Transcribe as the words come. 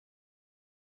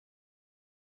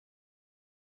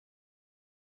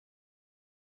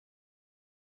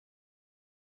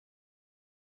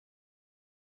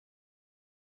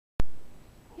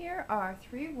Here are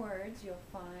 3 words you'll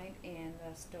find in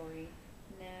the story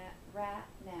Rat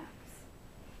Naps.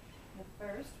 The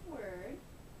first word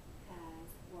has,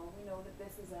 well, we know that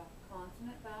this is a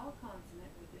consonant, vowel consonant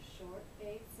with the short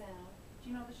A sound. Do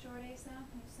you know the short A sound?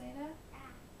 Can you say that?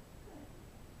 Good.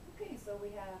 Okay, so we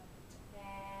have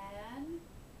tan.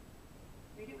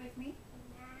 Read it with me.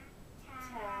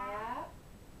 Tap.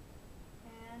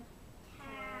 And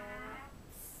taps.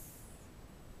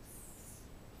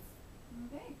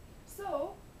 Okay,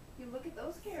 so you look at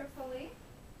those carefully,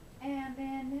 and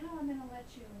then now I'm going to let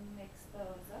you mix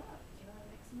those up. Do you want to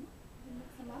mix them up? You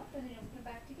mix them up, and then you'll put them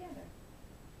back together.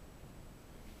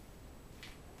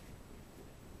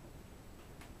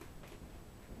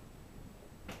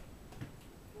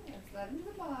 Okay, slide them to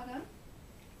the bottom,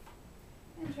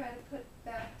 and try to put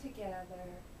back together.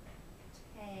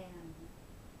 Tan.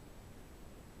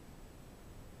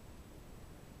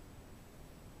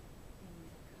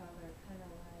 Color kind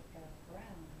of like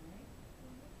brown, right?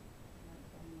 Like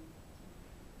brown.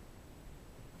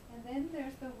 And then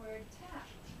there's the word tap.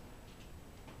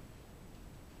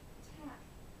 Tap.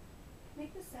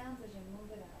 Make the sounds as you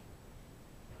move it up.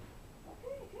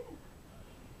 Okay, good.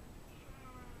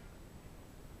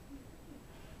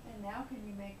 And now can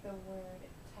you make the word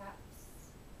taps?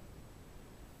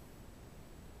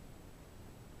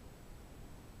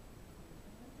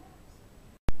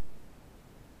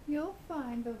 You'll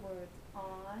find the words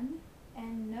on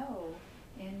and no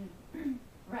in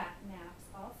Rat Naps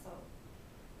also.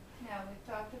 Now we've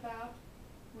talked about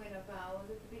when a vowel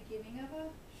is at the beginning of a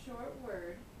short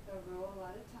word, the rule a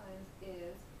lot of times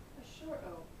is a short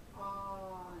O,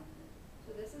 on.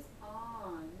 So this is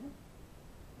on.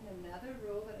 And another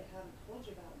rule that I haven't told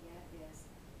you about yet is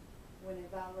when a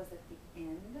vowel is at the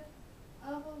end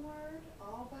of a word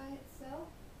all by itself,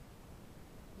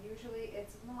 usually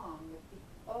it's long with the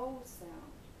O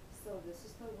sound. So this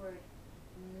is the word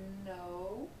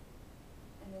no,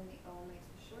 and then the O makes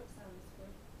the short sound, this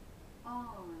word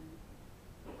on,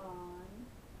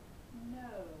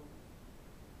 no.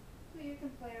 So you can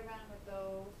play around with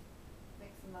those,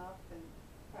 mix them up, and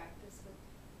practice with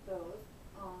those,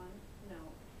 on, no,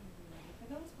 and be ready for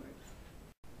those words.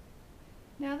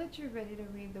 Now that you're ready to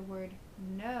read the word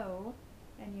no,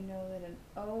 and you know that an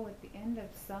O at the end of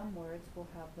some words will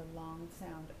have the long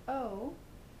sound O,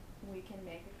 we can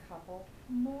make a couple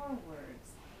more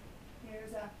words.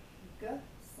 Here's a G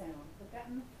sound. Put that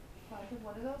in front of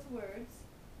one of those words,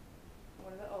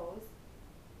 one of the O's,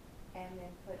 and then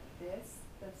put this,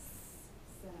 the S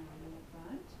sound in the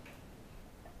front.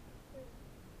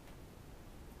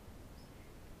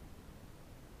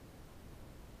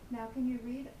 Now can you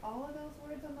read all of those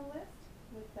words on the list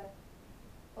with the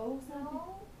O sound?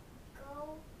 No,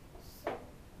 go, so.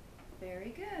 Very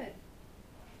good.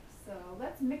 So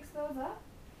let's mix those up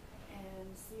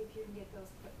and see if you can get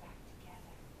those put back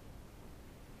together.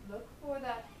 Look for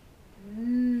that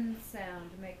N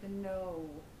sound to make the no.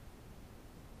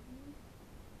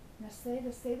 Now say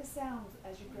the sounds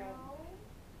as you grab No, them.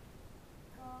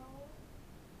 go,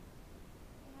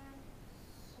 and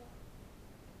so.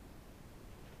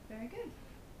 Very good.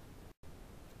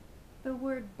 The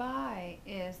word bye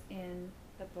is in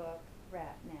the book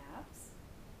Rat Naps.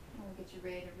 I'll get you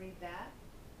ready to read that.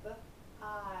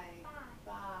 I,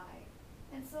 bye.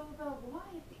 And so the Y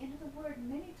at the end of the word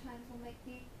many times will make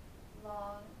the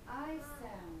long I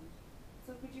sound.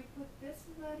 So could you put this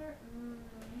letter,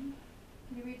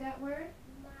 can you read that word?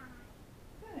 My.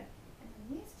 Good. And then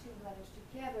these two letters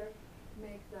together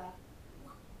make the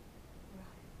Y.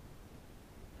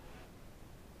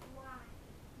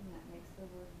 And that makes the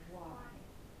word Y.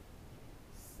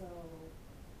 So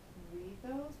read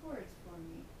those words for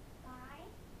me. By,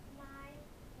 my,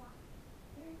 Y.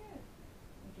 Very good.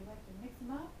 Would you like to mix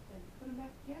them up and put them back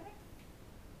together?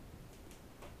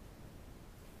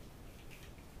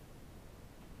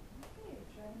 Okay,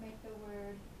 try to make the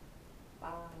word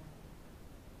bye.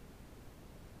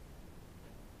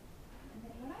 And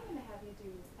then what I'm going to have you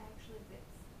do is actually this.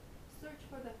 Search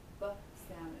for the B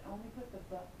sound and only put the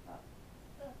B up.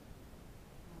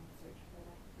 Search for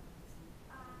that sound.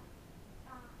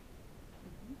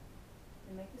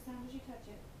 And make the sound as you touch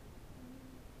it.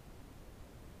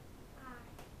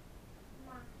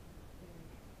 My. Very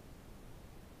good.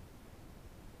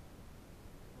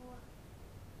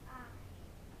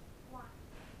 Y.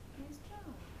 Nice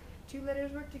job. 2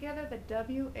 letters work together. The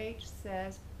WH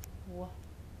says W.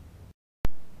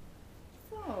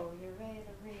 So, you're ready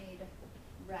to read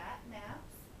Rat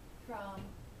Naps from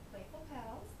Playful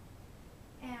Pals.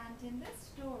 And in this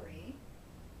story,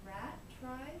 Rat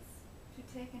tries to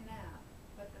take a nap,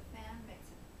 but the fan makes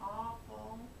an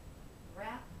awful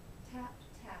rap, tap,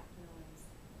 tap noise.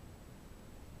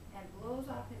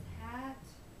 blows off his hat,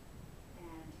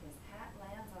 and his hat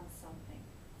lands on something.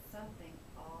 Something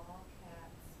all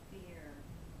cats fear.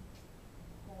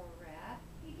 Poor rat,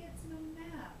 he gets no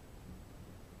nap.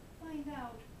 Find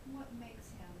out what makes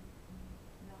him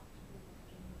not be able to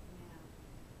get his nap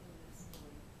in this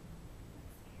story.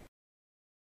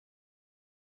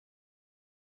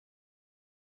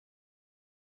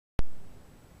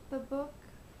 The book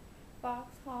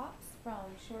Fox Hops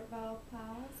from Short Vowel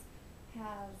Pals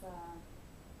has the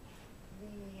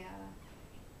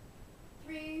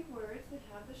 3 words that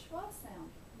have the schwa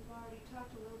sound. We've already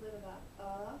talked a little bit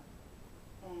about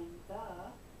and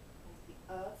the has the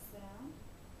sound.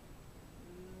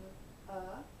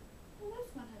 Well,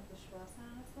 this one has the schwa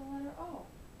sound. It's the letter O.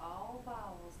 All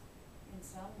vowels in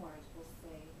some words will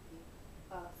say the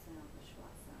sound, the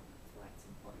schwa sound. That's why it's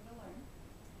important to learn.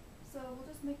 So we'll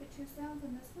just make the 2 sounds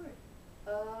in this word.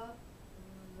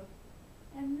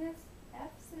 And this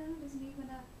F sound isn't even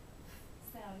a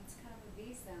sound, it's kind of a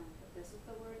V sound, but this is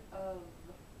the word of.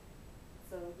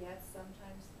 So yes,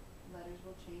 sometimes letters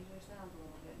will change their sounds a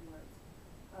little bit in words.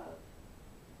 Of.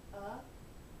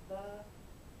 The,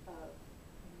 of.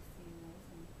 You've seen those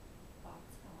in Fox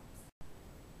Hops.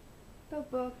 The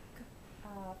book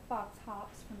Fox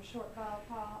Hops from Short Vowel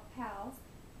Pals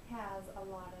has a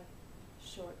lot of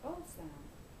short O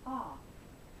sounds. Ah.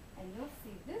 And you'll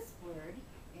see this word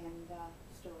in the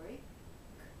story.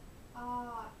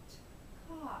 Caught.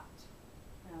 Caught.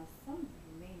 Now some of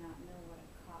you may not know what a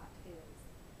cot is.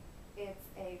 It's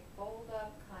a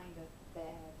fold-up kind of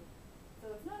bed.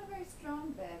 So it's not a very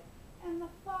strong bed. And the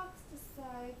fox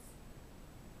decides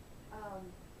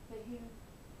that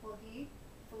he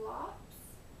flops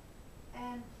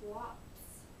and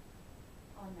plops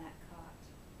on that cot.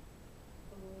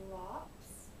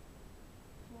 Flops,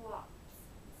 flops.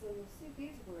 So you'll see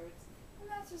these words, and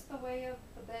that's just the way of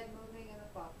the bed moving and the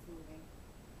fox moving.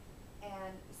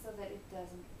 And so that it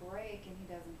doesn't break and he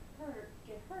doesn't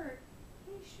get hurt,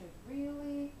 he should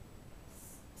really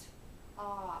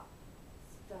stop.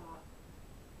 Stop.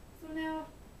 So now,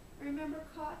 remember,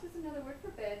 cot is another word for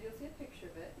bed. You'll see a picture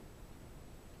of it.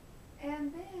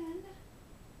 And then,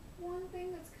 one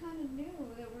thing that's kind of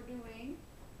new that we're doing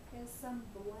is some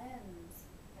blends.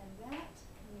 And that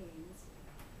means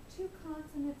 2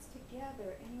 consonants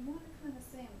together, and you want to kind of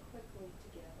say them quickly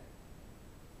together.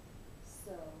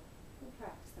 So, we'll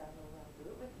practice that a little while. Do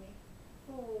it with me.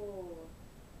 Full,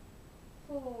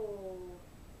 full,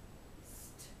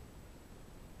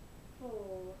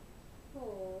 full,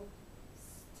 full,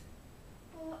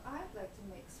 Well, I'd like to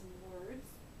make some words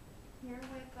here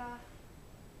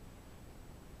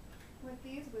with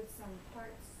these, with some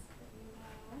parts that you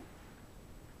know.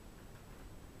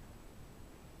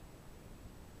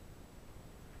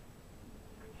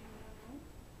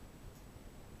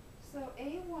 So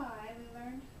AY, we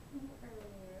learned a little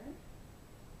earlier,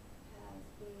 has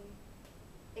the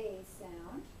A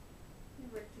sound. We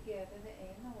work together, the A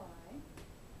and the Y.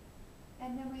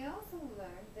 And then we also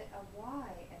learned that a Y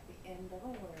at the end of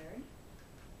a word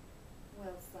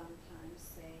will sometimes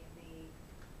say the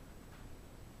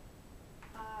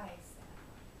I sound.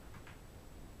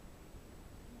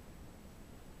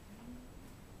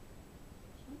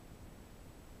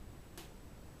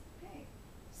 Okay,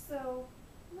 so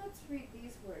let's read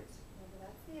these words. Remember,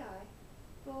 that's the I.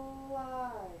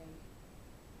 Fly.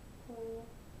 Pull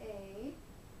a,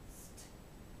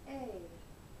 a.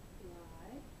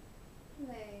 Fly.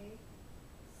 Lay.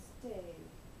 Stay.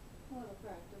 A little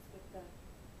practice with the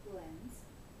blends.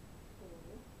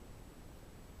 Pull.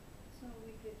 So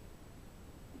we can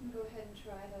go ahead and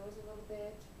try those a little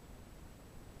bit.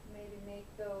 Maybe make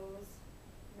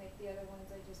the other ones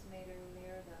I just made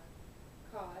earlier, the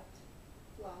caught,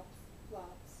 flops,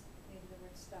 flops, maybe the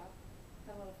word stop.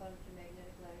 Have a little fun with your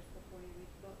magnetic letters before you read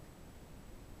the book.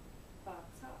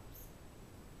 Fox Hops.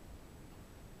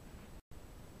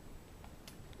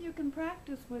 You can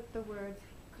practice with the words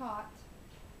caught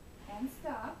and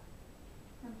stop,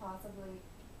 and possibly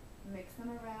mix them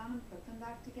around and put them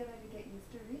back together to get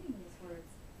used to reading these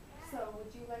words. So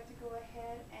would you like to go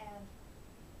ahead and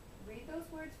read those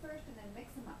words first and then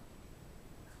mix them up?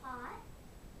 Caught.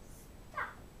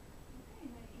 Stop. Okay,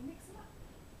 and then you can mix them up.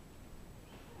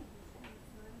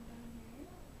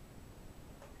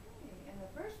 Okay, and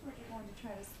the first word you're going to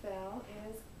try to spell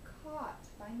is caught.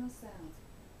 Find those sounds.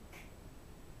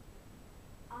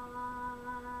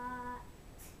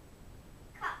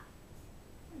 Cut.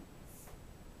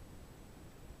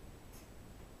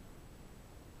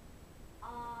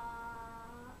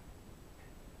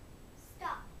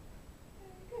 Stop.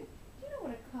 Very good. Do you know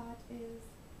what a cot is?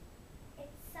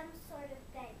 It's some sort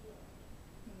of bed unit.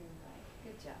 You're right.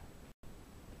 Good job.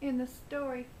 In the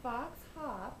story Fox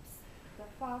Hops, the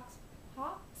fox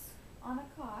hops on a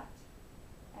cot,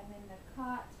 and then the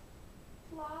cot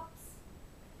plops,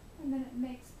 and then it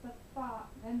makes the fox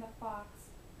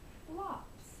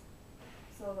flops.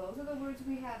 So those are the words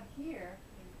we have here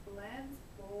in blends,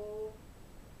 full,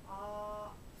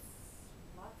 ops.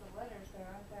 Lots of letters there,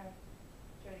 aren't there?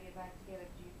 Try to get back together.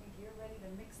 Do you think you're ready to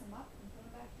mix them up and put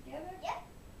them back together? Yep.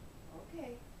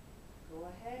 Okay. Go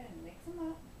ahead and mix them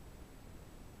up.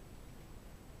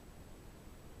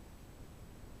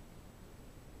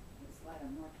 Just slide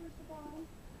them more towards the bottom.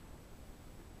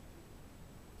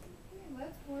 Okay,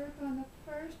 let's work on the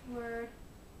first word,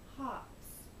 hops.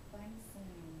 Find the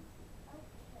sound.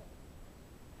 Okay.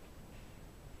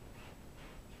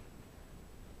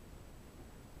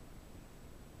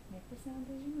 Make the sound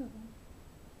as you move them.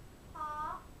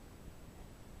 Hop.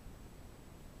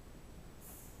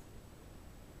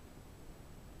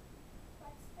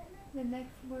 What's the next? The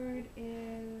next word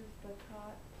is the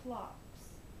cot plops.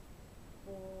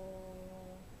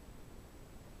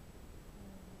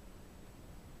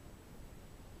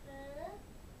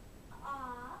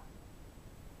 Plop.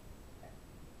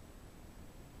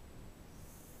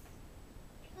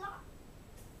 Plop.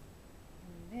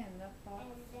 And then the fox.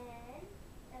 And then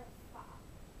the fox.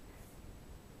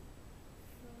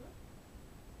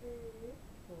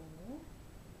 Full.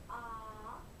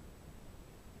 Ah.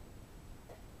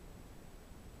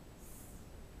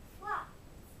 Flop.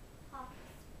 Hops.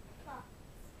 Plops.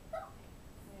 Flop.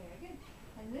 Very good.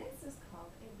 And this is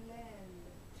called a blend.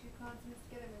 Two consonants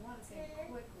together. We want to say it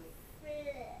quickly.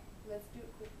 Flip. Let's do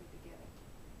it quickly together.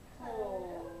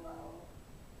 Oh.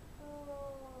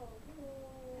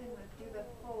 And let's do the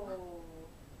full.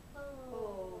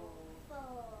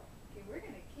 Okay, we're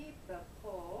going to keep the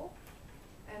full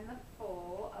and the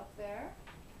full up there.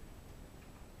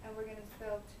 And we're going to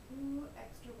spell two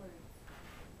extra words.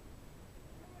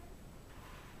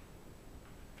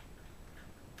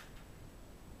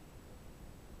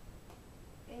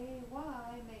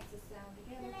 A-Y makes a sound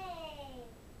together. Play.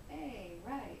 A,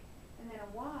 right. And then a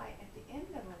Y at the end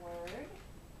of a word.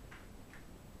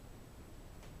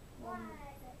 Why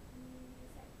that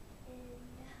means at the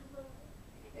end of a word?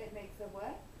 It makes a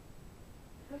what?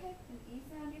 Go ahead. An E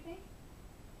sound, you think?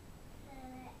 A.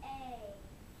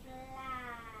 Fly.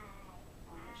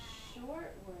 On a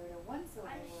short word, a one On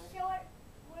syllable a word. short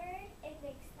word, it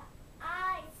makes the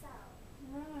I sound.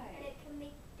 And Right. it can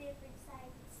make different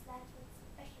sizes. That's what's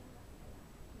special about it.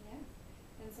 Yes.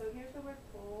 And so here's the word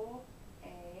full.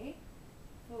 A.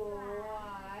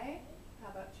 Fly. How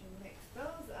about you mix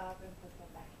those up and put them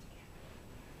back together?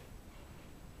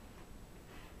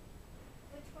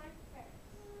 Which one first?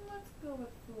 Let's go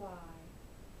with fly.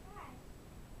 Fly.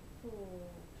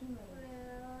 Full. Two letters.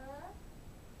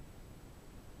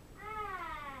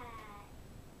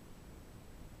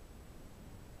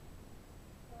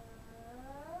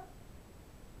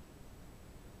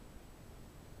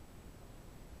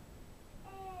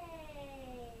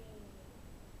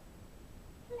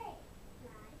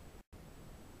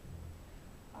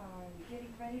 Are you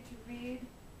getting ready to read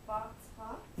Fox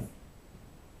Hops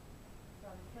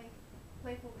from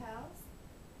Playful Pals?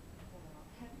 Well,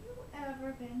 have you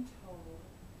ever been told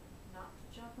not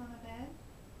to jump on a bed?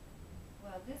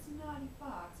 Well, this naughty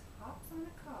fox hops on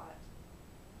a cot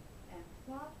and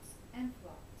plops and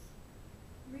flops.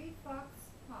 Read Fox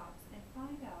Hops and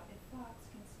find out if Fox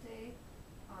can stay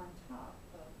on top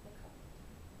of the cot.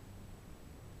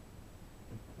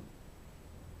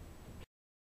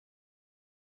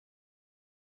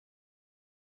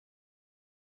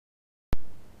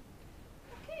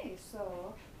 Okay,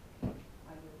 so are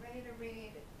you ready to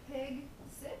read Pig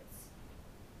Sits?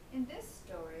 In this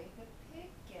story, the pig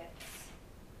gets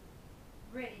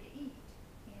ready to eat.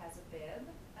 He has a bib,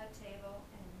 a table,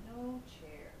 and no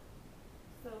chair.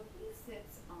 So he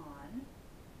sits on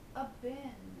a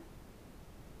bin.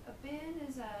 A bin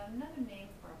is another name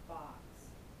for a box.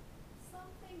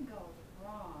 Something goes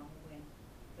wrong when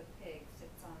the pig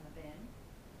sits on the bin.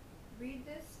 Read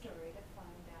this story to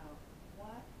find out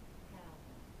what happens.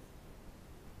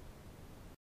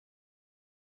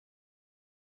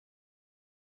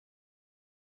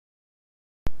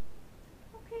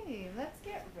 Okay, let's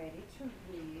get ready to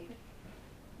read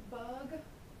Bug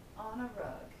on a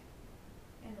Rug.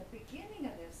 In the beginning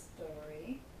of this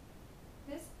story,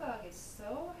 this bug is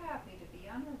so happy to be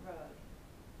on a rug,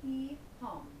 he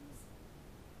hums.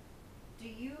 Do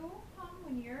you hum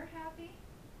when you're happy?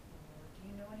 Or do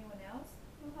you know anyone else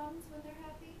who hums when they're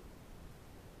happy?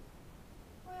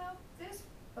 Well, this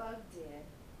bug did.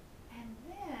 And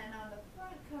then on the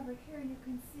front cover here you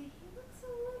can see he looks a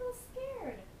little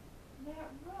scared.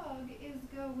 That rug is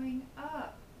going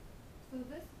up. So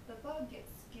the bug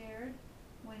gets scared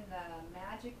when the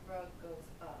magic rug goes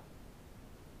up.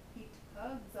 He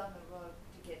tugs on the rug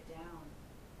to get down.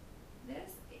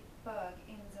 This bug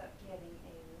ends up getting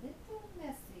a little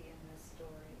messy in this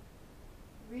story.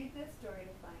 Read this story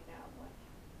to find out what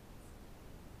happens.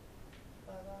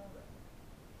 Bug on a rug.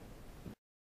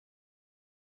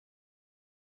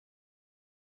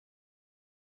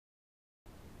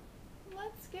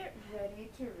 Let's get ready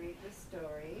to read the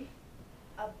story,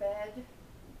 A Bed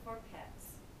for Pets.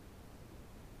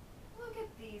 Look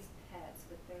at these pets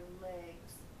with their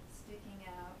legs sticking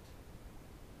out.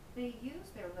 They use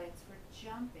their legs for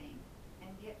jumping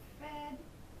and get fed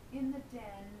in the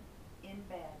den in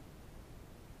bed.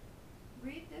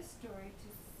 Read this story to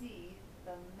see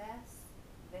the mess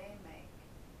they make.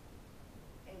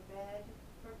 A Bed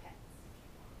for Pets.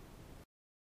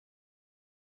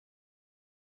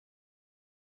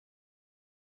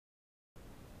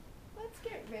 Let's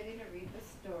get ready to read the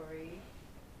story,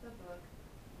 the book,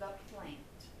 The Plant.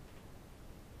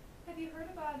 Have you heard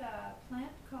about a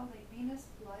plant called a Venus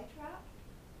flytrap?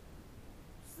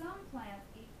 Some plants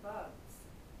eat bugs.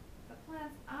 The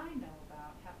plants I know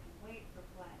about have to wait for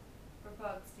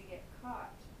bugs to get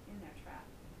caught in their trap.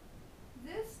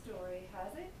 This story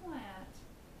has a plant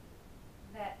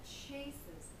that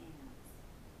chases ants.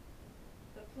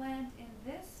 The plant in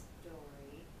this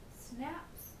story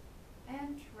snaps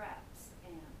and traps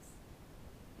ants.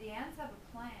 The ants have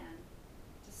a plan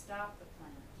to stop the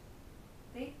plant.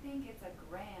 They think it's a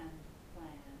grand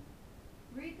plan.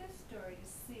 Read this story to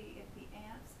see if the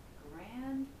ants'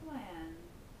 grand plan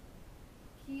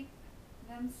keeps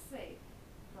them safe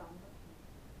from the plant.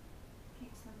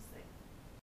 Keeps them safe.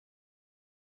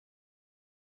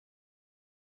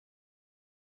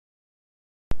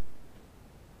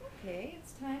 Okay,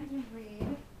 it's time to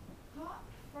read Hop,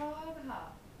 Frog,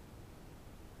 Hop.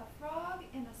 A frog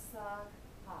in a sock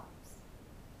hops.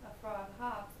 A frog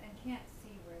hops and can't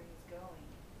see where he's going.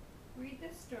 Read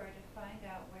this story to find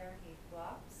out where he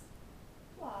flops,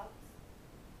 flops,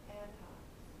 and hops.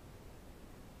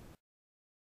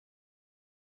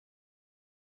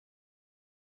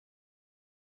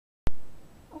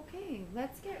 Okay,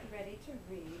 let's get ready to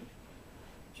read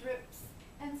Drips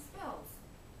and Spills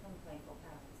from Playful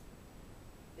Pals.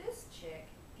 This chick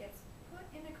gets put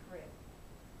in a crib.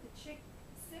 The chick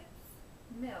sips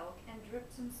milk and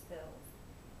drips and spills.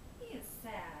 He is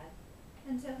sad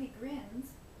until he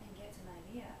grins and gets an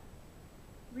idea.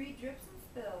 Read Drips and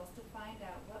Spills to find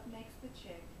out what makes the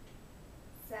chick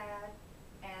sad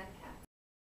and happy.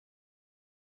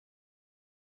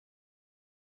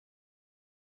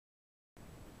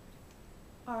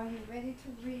 Are you ready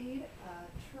to read A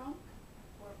Trunk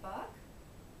for Buck?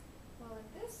 Well,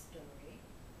 in this story,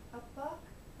 a buck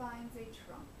finds a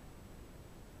trunk.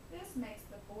 This makes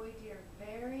the boy deer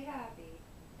very happy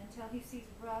until he sees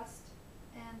rust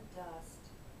and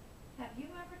dust. Have you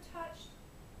ever touched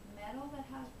metal that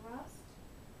has rust?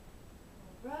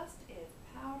 Well, rust is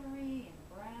powdery and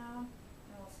brown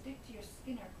and will stick to your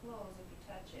skin or clothes if you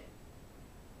touch it.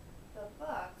 The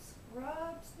buck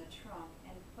scrubs the trunk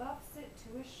and buffs it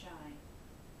to a shine.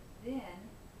 Then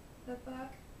the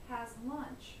buck has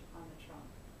lunch on the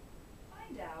trunk.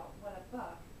 Find out what a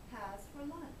buck has for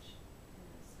lunch in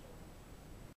this story.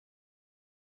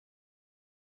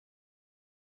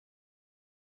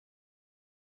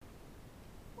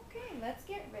 Okay, let's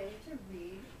get ready to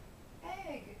read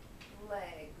Egg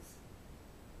Legs.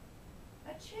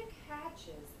 A chick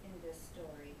hatches in this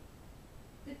story.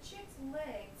 The chick's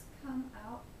legs come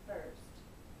out first.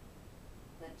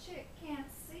 The chick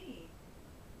can't see.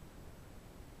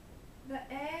 The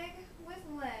egg with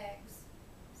legs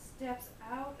steps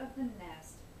out of the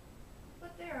nest,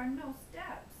 but there are no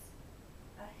steps.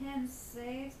 A hen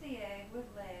saves the egg with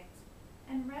legs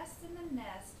and rests in the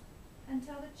nest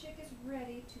until the chick is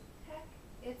ready to peck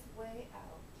its way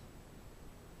out.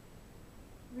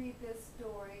 Read this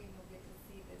story and you'll get to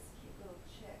see this cute little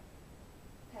chick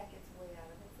peck its way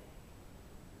out of the